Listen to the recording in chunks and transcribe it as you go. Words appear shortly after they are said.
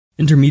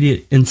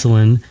intermediate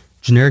insulin,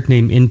 generic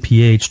name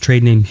NPH,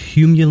 trade name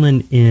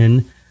Humulin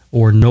N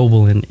or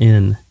Novolin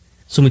N.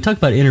 So when we talk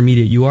about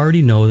intermediate, you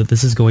already know that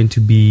this is going to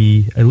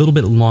be a little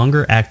bit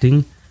longer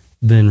acting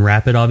than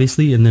rapid,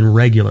 obviously, and then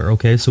regular,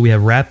 okay? So we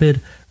have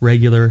rapid,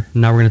 regular,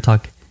 now we're going to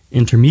talk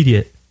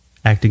intermediate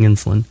acting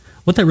insulin.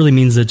 What that really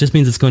means is it just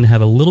means it's going to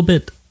have a little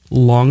bit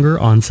longer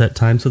onset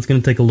time, so it's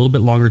going to take a little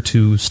bit longer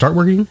to start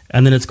working,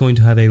 and then it's going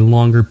to have a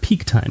longer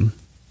peak time,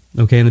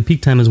 okay? And the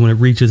peak time is when it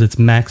reaches its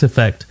max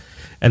effect,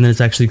 and then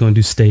it's actually going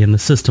to stay in the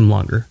system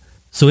longer.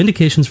 So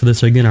indications for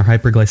this, again, are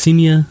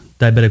hyperglycemia,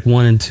 diabetic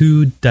 1 and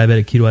 2,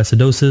 diabetic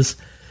ketoacidosis.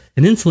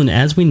 And insulin,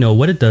 as we know,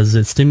 what it does is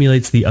it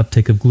stimulates the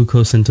uptake of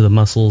glucose into the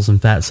muscles and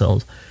fat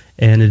cells,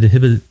 and it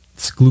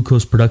inhibits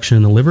glucose production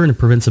in the liver, and it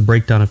prevents the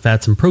breakdown of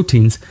fats and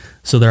proteins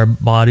so that our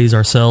bodies,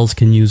 our cells,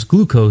 can use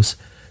glucose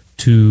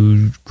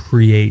to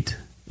create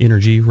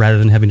energy rather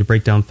than having to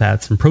break down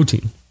fats and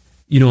protein.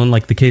 You know, in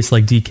like the case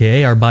like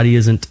DKA, our body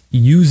isn't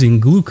using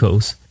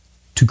glucose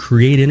to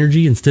create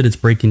energy. Instead, it's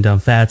breaking down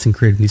fats and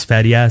creating these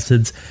fatty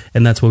acids,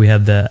 and that's why we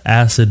have the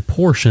acid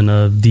portion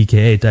of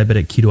DKA,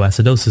 diabetic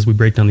ketoacidosis. We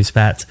break down these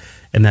fats,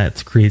 and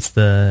that creates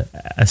the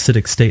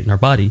acidic state in our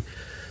body.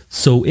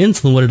 So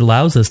insulin, what it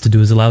allows us to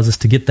do is allows us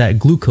to get that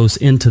glucose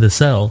into the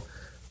cell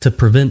to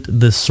prevent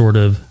this sort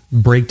of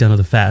breakdown of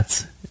the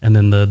fats and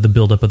then the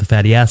buildup of the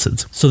fatty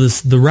acids. So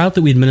the route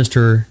that we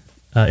administer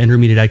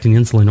intermediate-acting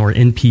insulin, or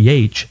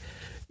NPH,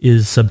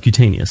 is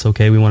subcutaneous,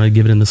 okay? We want to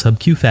give it in the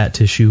sub-Q fat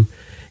tissue.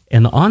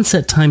 And the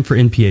onset time for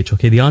NPH,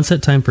 okay, the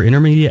onset time for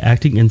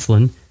intermediate-acting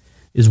insulin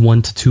is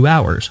 1 to 2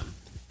 hours.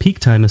 Peak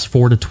time is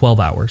 4 to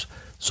 12 hours,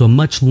 so a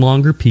much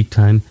longer peak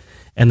time,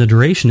 and the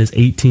duration is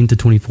 18 to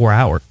 24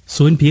 hours.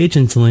 So NPH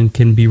insulin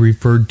can be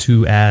referred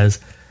to as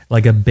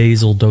like a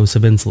basal dose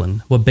of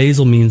insulin. What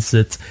basal means,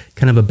 it's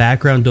kind of a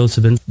background dose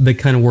of insulin that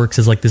kind of works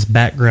as like this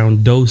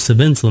background dose of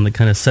insulin that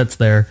kind of sits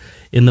there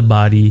in the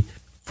body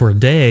for a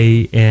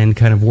day and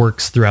kind of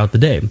works throughout the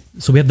day.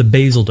 So we have the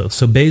basal dose.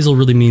 So basal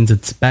really means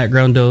it's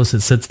background dose,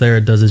 it sits there,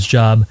 it does its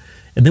job.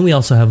 And then we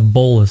also have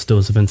bolus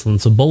dose of insulin.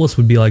 So bolus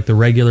would be like the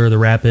regular, the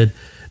rapid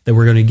that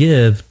we're going to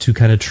give to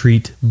kind of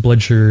treat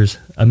blood sugars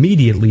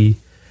immediately,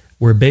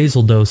 where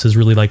basal dose is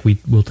really like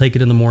we'll take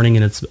it in the morning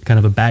and it's kind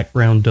of a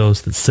background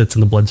dose that sits in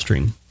the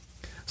bloodstream.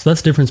 So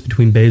that's the difference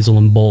between basal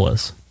and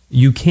bolus.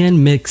 You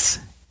can mix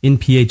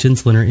NPH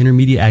insulin or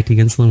intermediate acting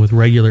insulin with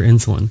regular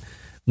insulin.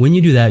 When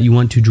you do that, you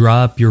want to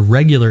drop your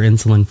regular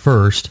insulin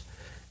first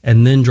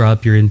and then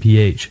drop your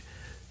NPH.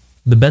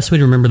 The best way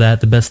to remember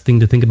that, the best thing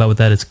to think about with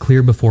that is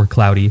clear before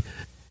cloudy.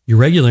 Your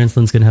regular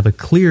insulin is going to have a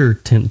clear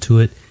tint to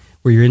it,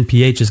 where your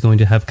NPH is going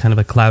to have kind of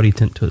a cloudy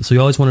tint to it. So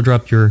you always want to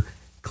drop your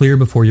clear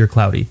before your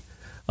cloudy.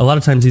 A lot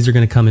of times these are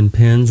going to come in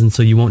pins, and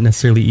so you won't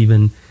necessarily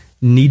even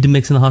need to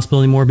mix in the hospital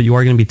anymore, but you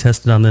are going to be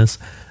tested on this,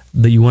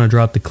 that you want to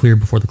drop the clear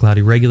before the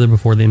cloudy, regular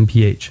before the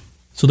NPH.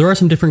 So there are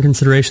some different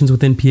considerations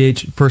with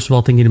NPH. First of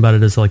all, thinking about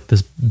it as like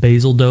this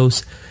basal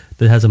dose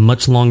that has a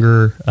much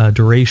longer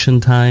duration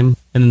time,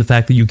 and then the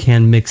fact that you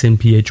can mix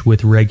NPH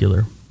with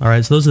regular. All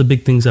right, so those are the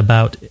big things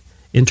about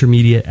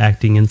intermediate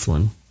acting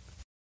insulin.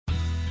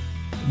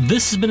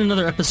 This has been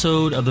another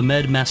episode of the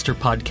MedMaster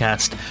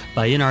Podcast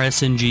by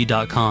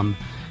nrsng.com.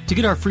 To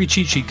get our free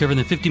cheat sheet covering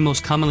the 50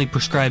 most commonly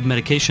prescribed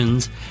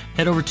medications,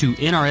 head over to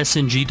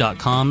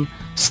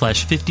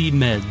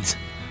nrsng.com/50meds.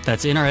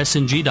 That's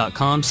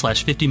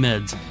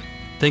nrsng.com/50meds.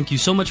 Thank you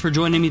so much for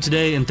joining me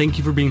today, and thank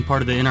you for being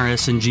part of the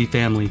NRSNG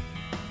family.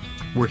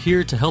 We're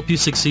here to help you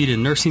succeed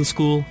in nursing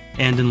school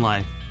and in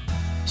life.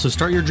 So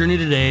start your journey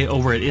today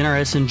over at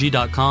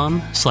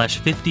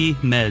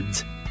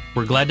nrsng.com/50meds.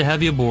 We're glad to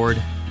have you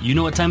aboard. You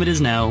know what time it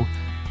is now.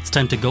 It's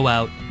time to go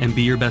out and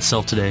be your best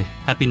self today.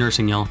 Happy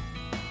nursing, y'all.